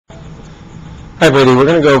Hi Brady, we're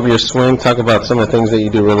going to go over your swing, talk about some of the things that you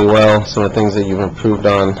do really well, some of the things that you've improved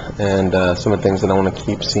on, and some of the things that I want to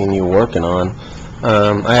keep seeing you working on.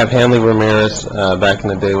 I have Hanley Ramirez back in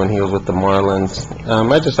the day when he was with the Marlins.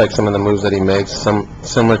 I just like some of the moves that he makes, some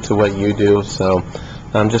similar to what you do, so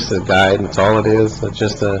just a guide, that's all it is,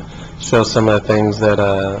 just to show some of the things that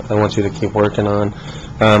I want you to keep working on.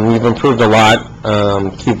 You've improved a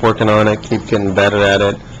lot. Keep working on it, keep getting better at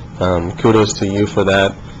it. Kudos to you for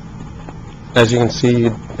that. As you can see, you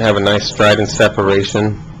have a nice stride and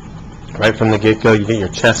separation right from the get-go. You get your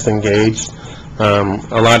chest engaged.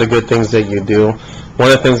 A lot of good things that you do.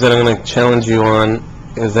 One of the things that I'm going to challenge you on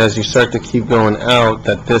is as you start to keep going out,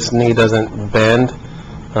 that this knee doesn't bend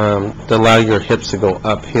to allow your hips to go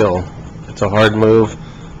uphill. It's a hard move.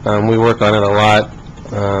 We work on it a lot,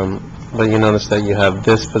 but you notice that you have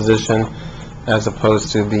this position as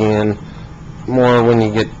opposed to being more when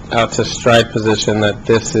you get out to stride position, that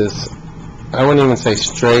this is, I wouldn't even say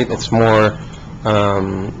straight, it's more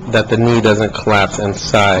that the knee doesn't collapse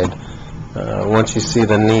inside. Once you see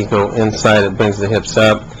the knee go inside, it brings the hips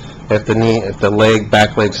up. If the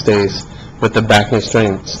back leg stays with the back knee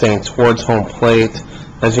staying towards home plate,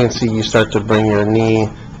 as you can see, you start to bring your knee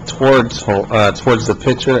towards the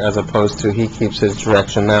pitcher, as opposed to he keeps his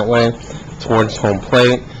direction that way, towards home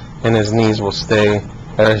plate, and his knees will stay,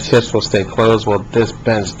 or his hips will stay closed. Well, this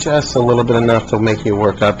bends just a little bit enough to make you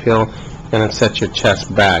work uphill, and it sets your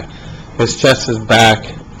chest back. His chest is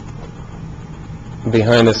back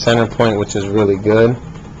behind the center point, which is really good.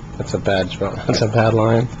 That's a bad draw. That's a bad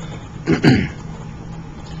line.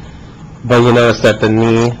 But you notice that the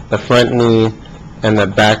knee, the front knee, and the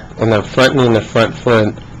back, and the front knee and the front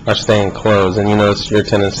foot are staying closed. And you notice your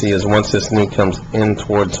tendency is once this knee comes in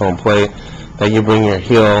towards home plate, that you bring your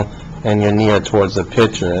heel and your knee are towards the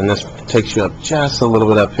pitcher, and this takes you up just a little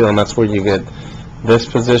bit uphill, and that's where you get this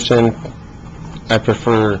position. I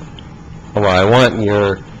prefer, well, I want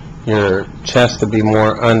your chest to be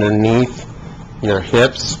more underneath your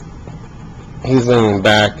hips. He's leaning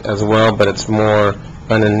back as well, but it's more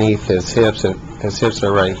underneath his hips. His hips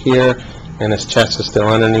are right here, and his chest is still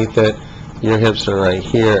underneath it. Your hips are right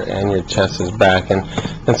here, and your chest is back. And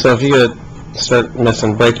so if you start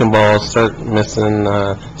missing breaking balls, start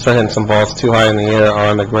hitting some balls too high in the air or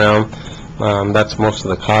on the ground, that's most of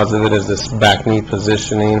the cause of it, is this back knee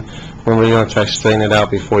positioning. Remember, you want to try to straighten it out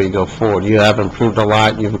before you go forward. You have improved a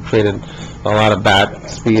lot. You've created a lot of bat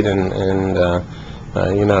speed, and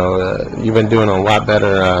you've been doing a lot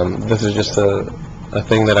better. This is just a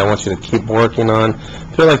thing that I want you to keep working on.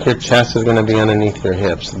 Feel like your chest is going to be underneath your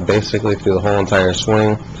hips, basically through the whole entire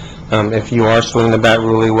swing. If you are swinging the bat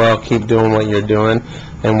really well, keep doing what you're doing,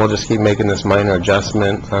 and we'll just keep making this minor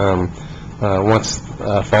adjustment once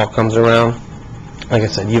fall comes around. Like I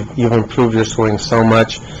said, you've improved your swing so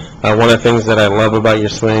much. One of the things that I love about your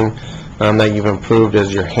swing that you've improved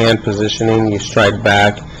is your hand positioning. You stride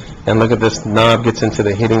back, and look at this knob gets into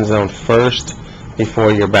the hitting zone first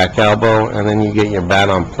before your back elbow, and then you get your bat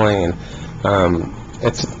on plane.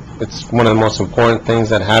 It's one of the most important things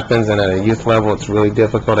that happens, and at a youth level it's really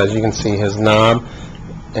difficult. As you can see, his knob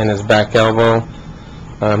and his back elbow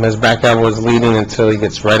is leading until he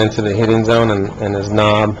gets right into the hitting zone, and his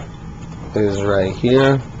knob is right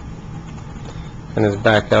here, and his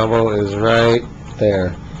back elbow is right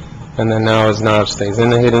there. And then now his knob stays in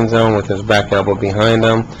the hitting zone with his back elbow behind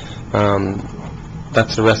him.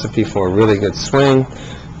 That's a recipe for a really good swing,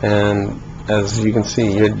 and as you can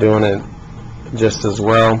see, you're doing it just as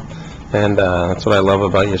well, and that's what I love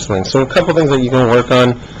about your swing. So a couple things that you can work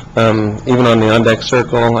on, even on the on-deck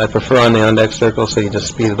circle. I prefer on the on-deck circle, so you just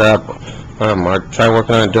speed it up, or try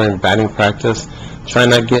working on it during batting practice. Try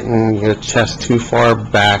not getting your chest too far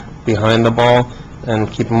back behind the ball,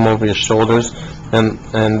 and keep them over your shoulders, and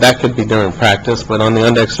that could be during practice. But on the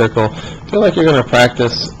on-deck circle, feel like you're going to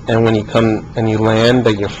practice, and when you come and you land,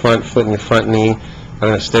 that your front foot and your front knee are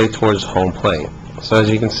going to stay towards home plate. So as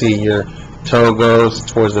you can see, your toe goes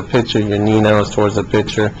towards the pitcher, your knee now is towards the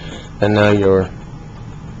pitcher, and now you're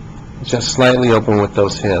just slightly open with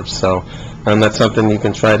those hips. So that's something you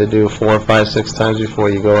can try to do 4, 5, 6 times before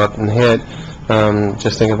you go up and hit.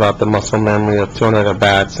 Just think about the muscle memory of 200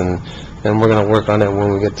 at-bats, and we're going to work on it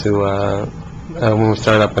when we get to when we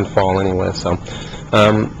start up in fall anyway. So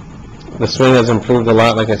the swing has improved a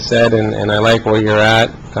lot, like I said, and I like where you're at.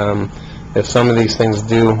 If some of these things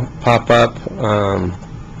do pop up,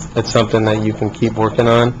 it's something that you can keep working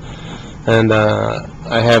on. And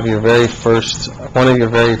I have one of your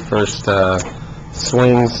very first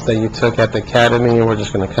swings that you took at the academy, and we're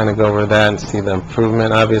just going to kind of go over that and see the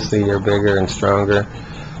improvement. Obviously, you're bigger and stronger,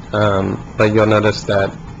 but you'll notice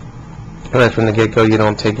that right from the get-go, you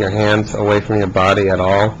don't take your hands away from your body at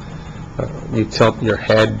all. You tilt your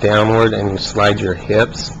head downward and you slide your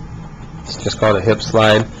hips. It's just called a hip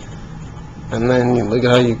slide. And then you look at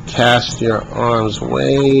how you cast your arms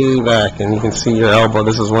way back, and you can see your elbow.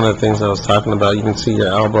 This is one of the things I was talking about. You can see your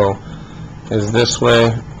elbow is this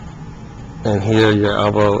way, and here your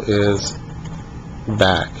elbow is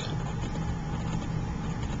back.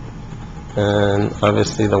 And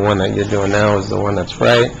obviously the one that you're doing now is the one that's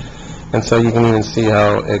right. And so you can even see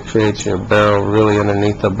how it creates your barrel really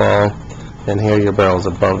underneath the ball, and here your barrel is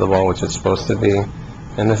above the ball, which it's supposed to be.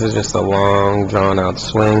 And this is just a long, drawn-out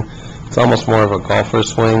swing. It's almost more of a golfer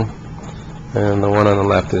swing, and the one on the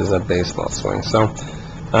left is a baseball swing. So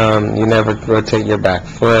you never rotate your back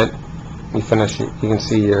foot. You finish. You can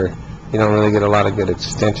see you don't really get a lot of good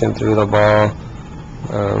extension through the ball.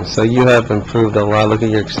 So you have improved a lot. Look at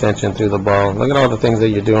your extension through the ball. Look at all the things that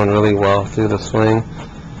you're doing really well through the swing.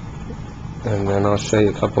 And then I'll show you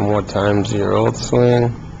a couple more times your old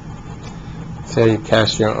swing. See how you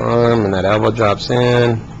cast your arm and that elbow drops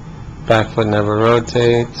in. Back foot never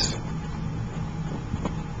rotates.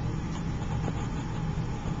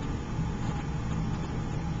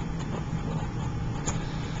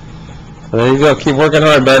 So there you go. Keep working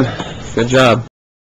hard, bud. Good job.